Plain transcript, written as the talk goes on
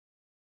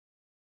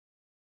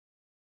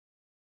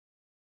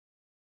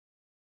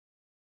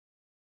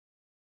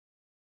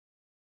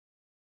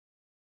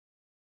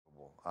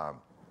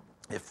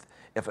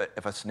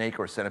If a snake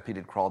or a centipede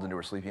had crawled into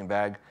her sleeping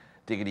bag,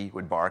 Diggity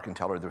would bark and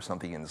tell her there was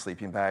something in the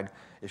sleeping bag.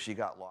 If she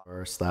got lost.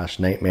 Or slash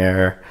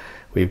nightmare.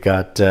 We've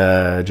got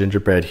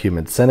gingerbread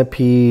human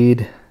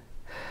centipede,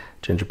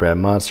 gingerbread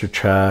monster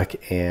truck,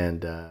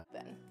 and...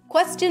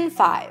 Question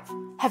 5.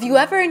 Have you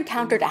ever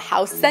encountered a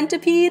house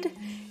centipede?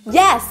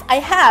 Yes, I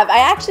have. I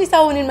actually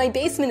saw one in my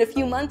basement a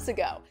few months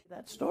ago.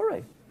 That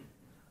story.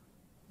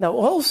 Now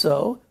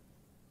also,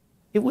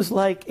 it was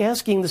like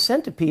asking the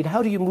centipede,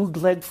 how do you move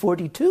leg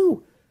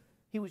 42?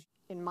 He was...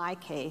 In my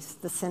case,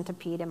 the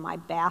centipede in my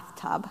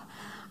bathtub.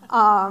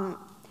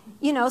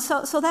 You know,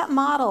 so that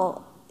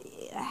model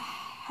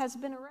has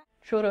been around.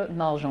 Chora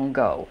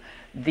Naljongo,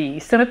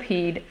 the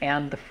centipede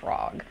and the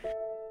frog.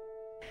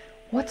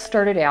 What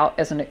started out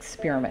as an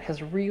experiment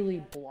has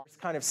really blown. It's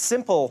kind of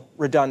simple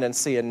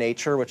redundancy in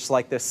nature, which is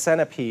like this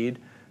centipede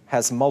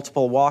has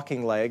multiple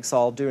walking legs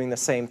all doing the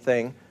same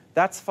thing.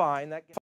 That's fine.